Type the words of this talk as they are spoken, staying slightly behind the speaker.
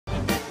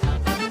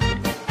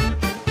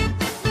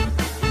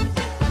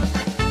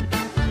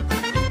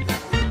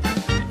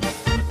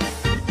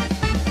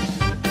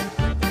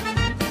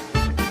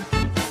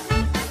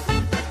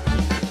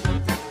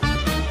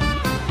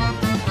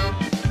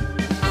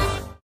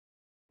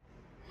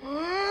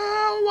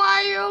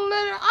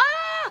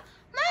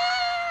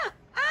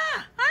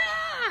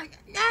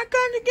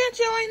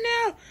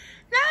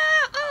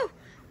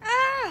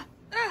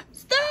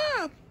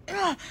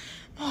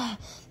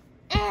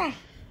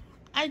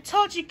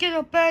you get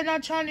up bed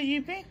not trying to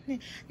beat me?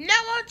 Now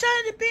I'm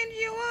trying to beat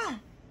you up.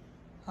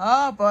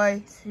 Oh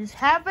boy, it's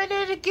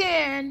happening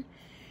again.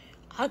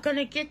 I'm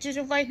gonna get you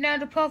to right now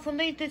to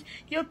properly that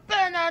you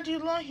better not do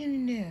long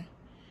in there.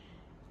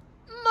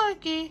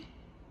 Lucky.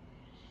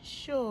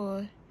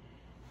 Sure.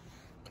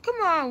 Come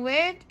on,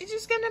 Red. It's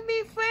just gonna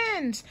be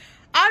friends.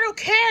 I don't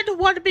care to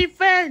want to be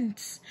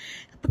friends.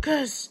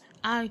 Because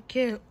I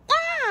care.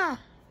 Ah!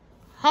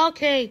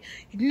 Okay,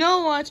 you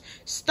know what?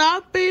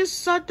 Stop being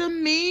such a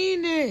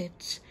mean.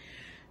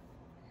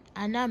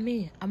 I'm not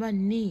mean. I'm a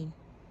mean.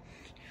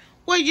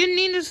 Wait, you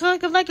need to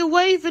suck like a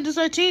wave and just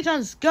like 10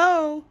 times.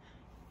 Go.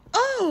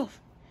 Oh.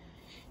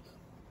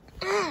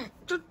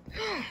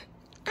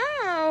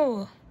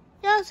 Ow.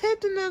 Yeah, I was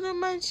hitting it on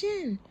my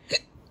chin.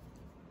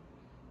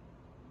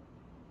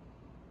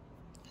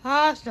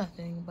 It's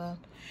nothing about.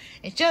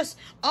 It's just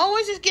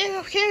always just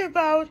care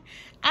about.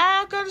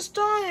 I'm gonna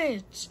start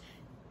it.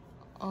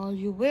 Oh,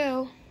 you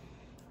will.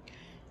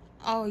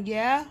 Oh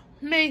yeah,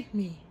 make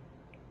me.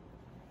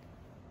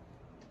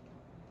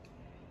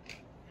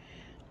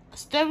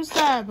 Step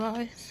aside,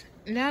 boys.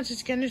 Now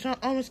just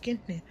almost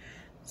getting there.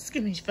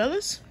 Excuse me,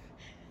 fellas.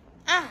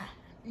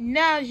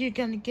 Now you're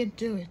gonna get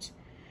to it.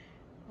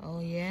 Oh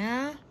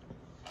yeah.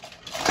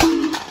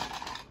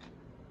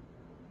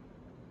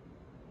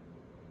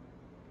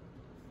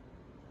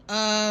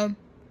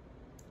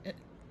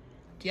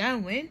 Did I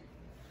win?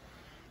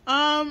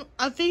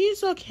 I think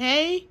it's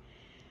okay.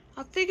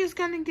 I think it's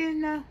gonna get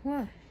that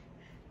what?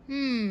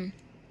 I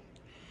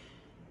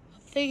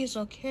think it's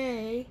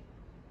okay.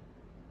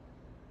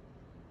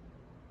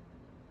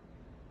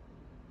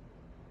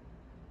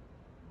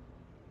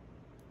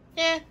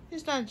 Yeah,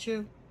 it's not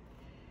true.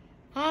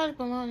 Hard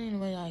belong in the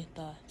way I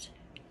thought.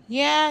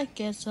 Yeah, I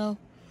guess so.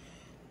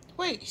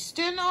 Wait,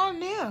 still on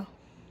there.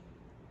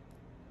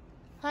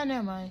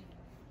 Never mind.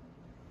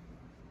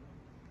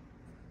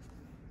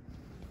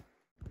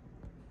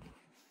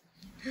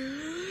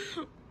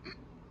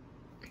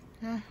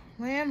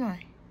 Where am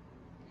I?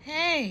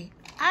 Hey,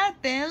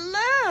 I've been in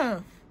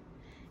love.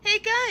 Hey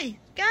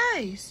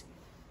guys.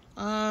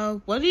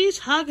 What are you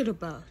talking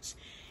about?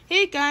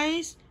 Hey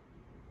guys,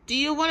 do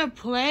you want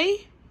to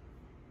play?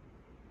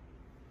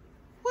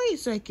 Wait a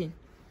second.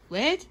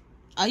 Red,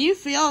 are you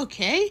feel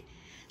okay?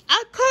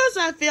 Of course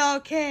I feel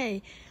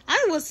okay.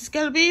 I was just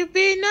gonna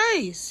be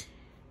nice.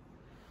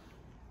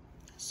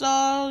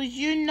 So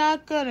you're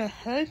not gonna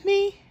hurt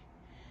me?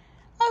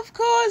 Of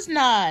course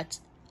not.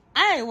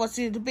 I want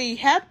you to be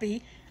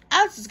happy.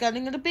 I was just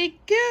gonna be a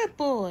good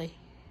boy.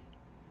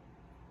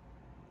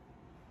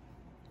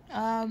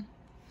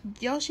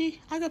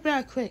 Yoshi, I got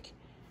back quick.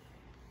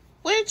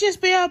 We'll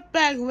just be right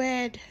back,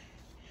 Red.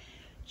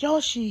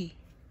 Yoshi,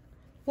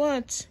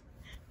 what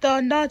the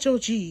nacho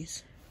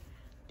cheese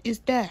is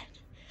that?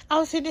 I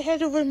was hitting the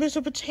head over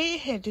Mr. Potato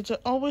Head. It's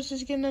always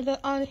just getting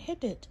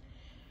unhit it.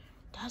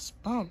 That's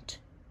bumped.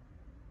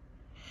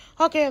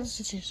 Okay, let's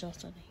just do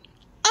something.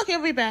 Okay,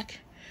 we'll be back.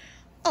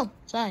 Oh,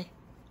 sorry.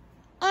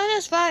 Oh,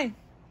 that's fine.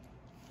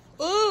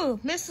 Ooh,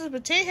 Mrs.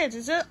 Potato Head,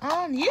 is it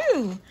on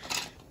you?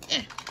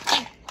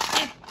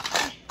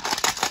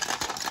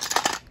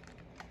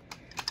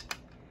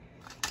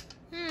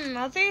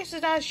 I think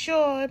she's not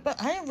sure,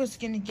 but I was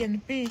gonna get a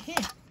big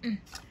hit.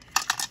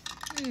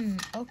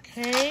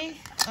 Okay.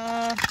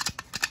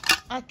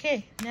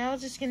 Okay, now I'm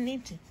just gonna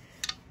need to.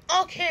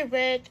 Okay,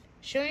 Red,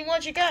 show me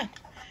what you got.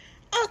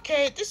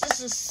 Okay, this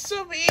is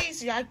super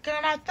easy. I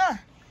thought.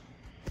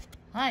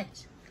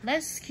 Alright,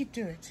 let's keep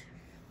doing it.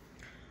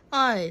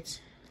 Alright,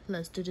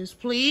 let's do this,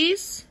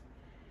 please.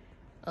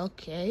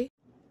 Okay.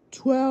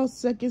 12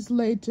 seconds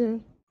later.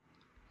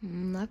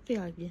 I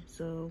feel like it,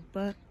 so,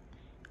 but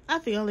I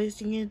feel this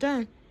thing is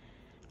done.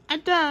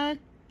 I'm done.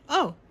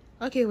 Oh,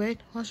 okay, wait,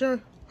 I'll show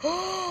you.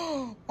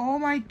 Oh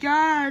my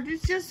god,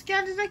 it's just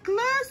got the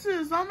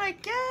glasses. Oh my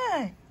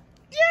god.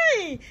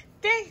 Yay!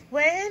 Thanks,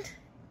 Red.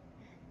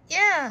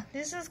 Yeah,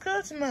 this is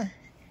Cosmo.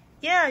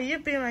 Yeah,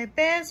 you've been my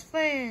best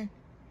friend.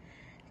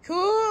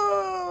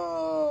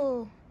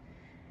 Cool.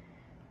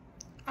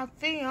 I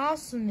think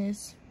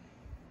awesomeness.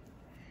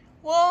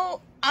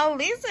 Well, at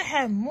least I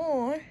have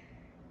more. I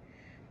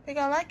think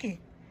I like it.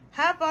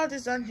 How about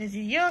this under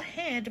your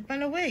hand to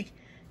burn a wig?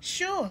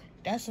 Sure,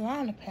 that's an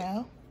honor,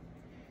 pal.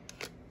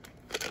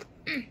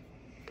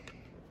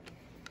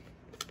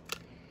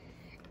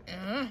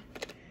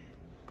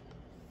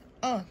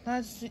 Oh,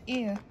 that's the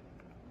ear.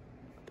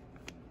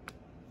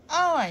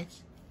 Alright,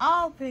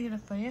 I'll pick it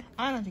up for you.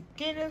 I have to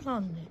get it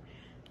on it.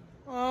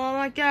 Oh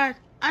my god.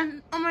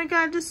 Oh my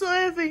god, this is so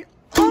heavy.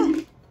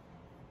 Oh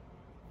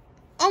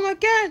my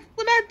god,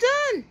 what I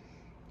done?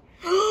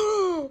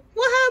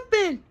 What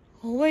happened?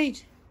 Oh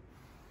wait.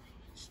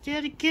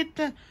 Still to get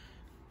the.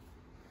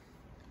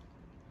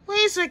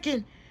 Wait a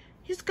second.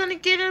 He's gonna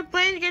get a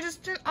plane to get his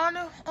on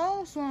the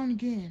on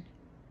again.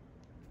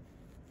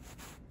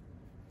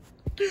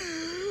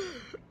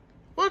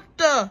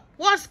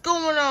 What's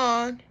going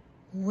on?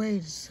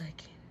 Wait a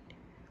second.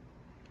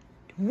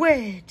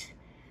 Wait.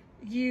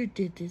 You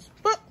did this.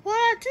 But what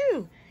I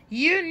do?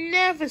 You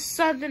never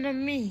something to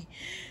me.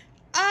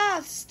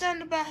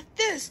 Stand about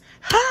this.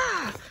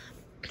 Ha!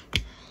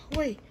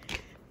 Wait,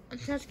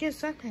 let's get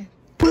something.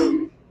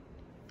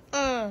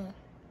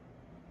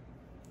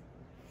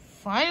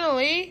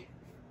 Finally.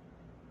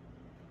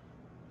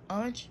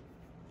 Orange?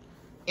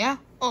 Yeah?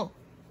 Oh,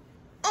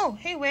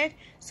 hey, Wade.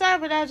 Sorry,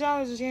 but that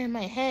always was in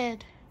my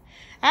head.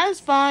 That's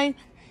fine.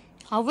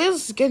 I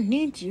was gonna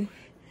need you.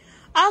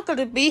 I'm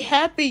gonna be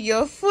happy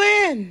you're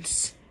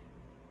friends.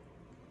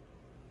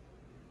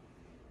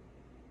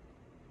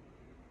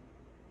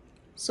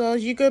 So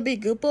you gonna be a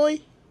good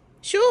boy?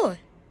 Sure.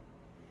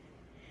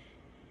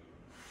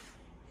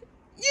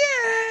 Yeah!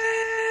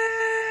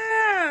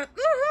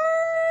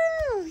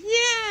 Woohoo!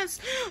 Yes!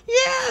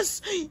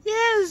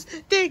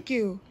 Thank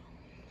you.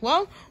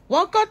 Well,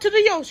 welcome to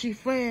the Yoshi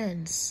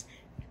friends.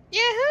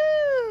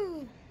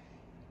 Yahoo!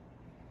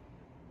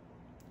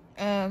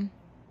 I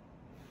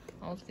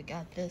also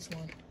got this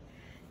one.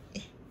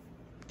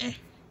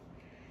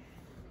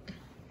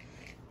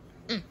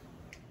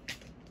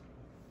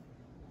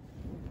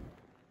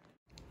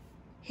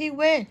 Hey,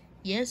 Wade.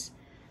 Yes?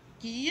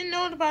 Do you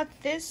know about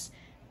this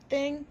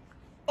thing?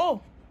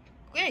 Oh,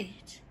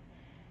 great.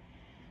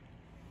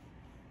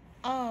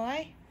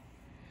 Alright.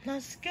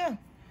 Let's go.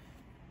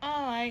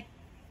 Alright.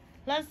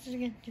 Let's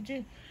get to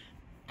do.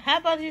 How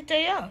about your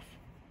day off?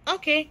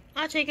 Okay,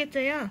 I'll take a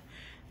day off.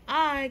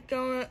 I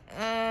go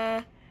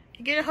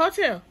get a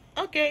hotel.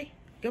 Okay.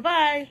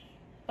 Goodbye.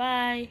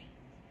 Bye.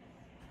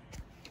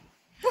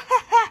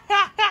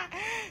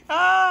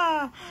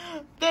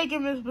 Thank you,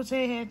 Miss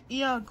Potato Head.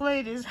 You're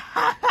greatest.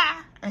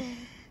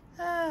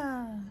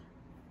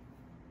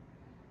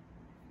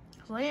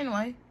 So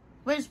anyway,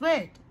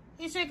 wait.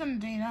 He's taking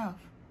the day off.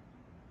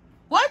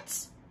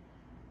 What?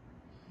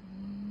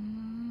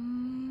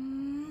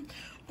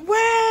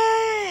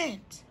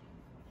 Wait!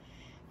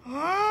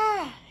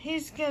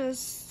 He's gonna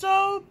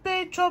so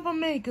big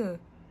troublemaker.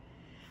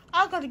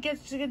 I gotta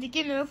get to the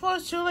beginning before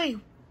it's too late.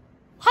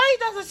 Why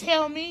doesn't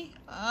tell me?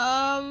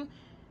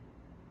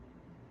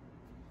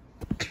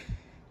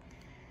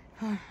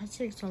 It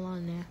takes so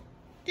long now.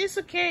 It's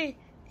okay.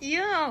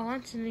 Yeah, I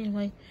want to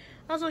anyway.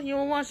 Also, you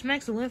wanna watch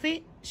Max and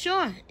Wiffy?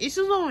 Sure, it's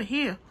just over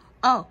here.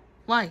 Oh,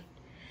 right.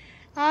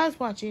 Let's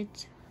watch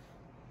it.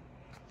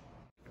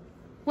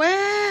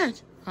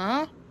 What?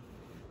 Huh?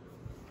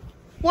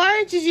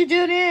 Why did you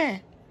do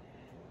that?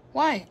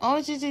 Why?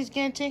 Always is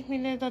gonna take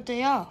me the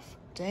day off.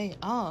 Day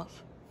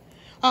off.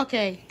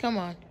 Okay, come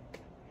on.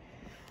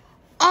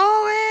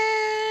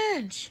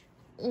 Orange!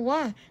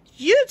 What?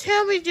 You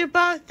tell me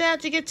about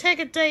that to take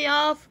a day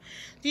off.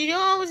 Do you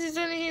always do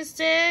anything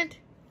instead?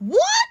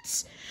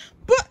 What?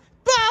 But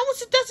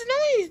Orange doesn't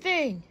know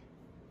anything.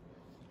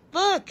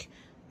 Look,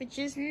 we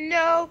just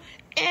know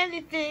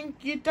anything.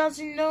 You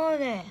doesn't know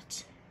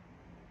that.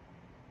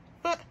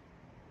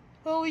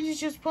 But we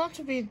just supposed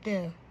to be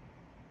there.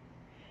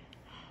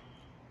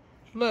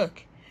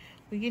 Look,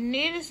 we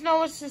need to know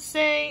what to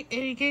say,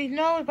 and you can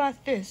know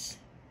about this.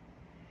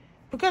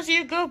 Because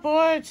you're a good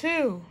boy,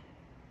 too.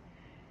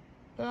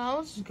 But I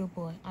was a good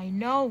boy. I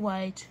know,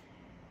 right?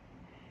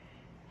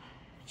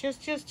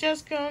 Just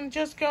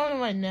going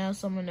right now,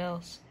 someone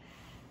else.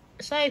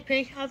 Sorry,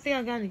 Pink, I think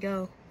I gotta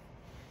go.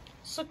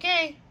 It's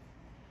okay.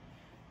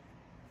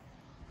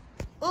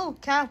 Oh,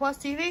 can I watch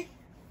TV?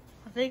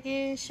 I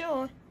think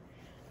sure.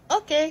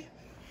 Okay.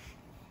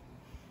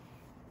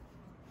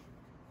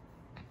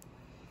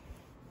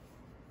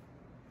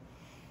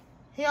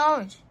 Hey,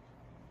 Orange.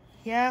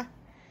 Yeah?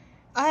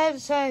 I had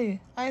to tell you.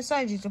 I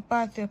decided to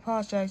back the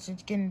apologize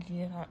and get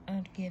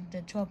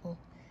into trouble.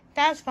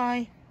 That's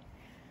fine.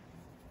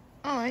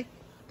 Alright.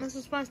 Let's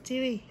just watch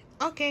TV.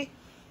 Okay.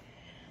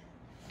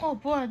 Oh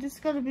boy, this is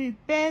gonna be the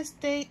best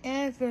day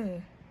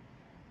ever.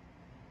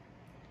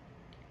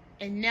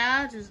 And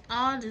now this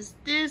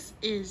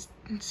is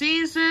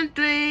season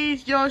 3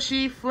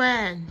 Yoshi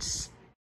Friends.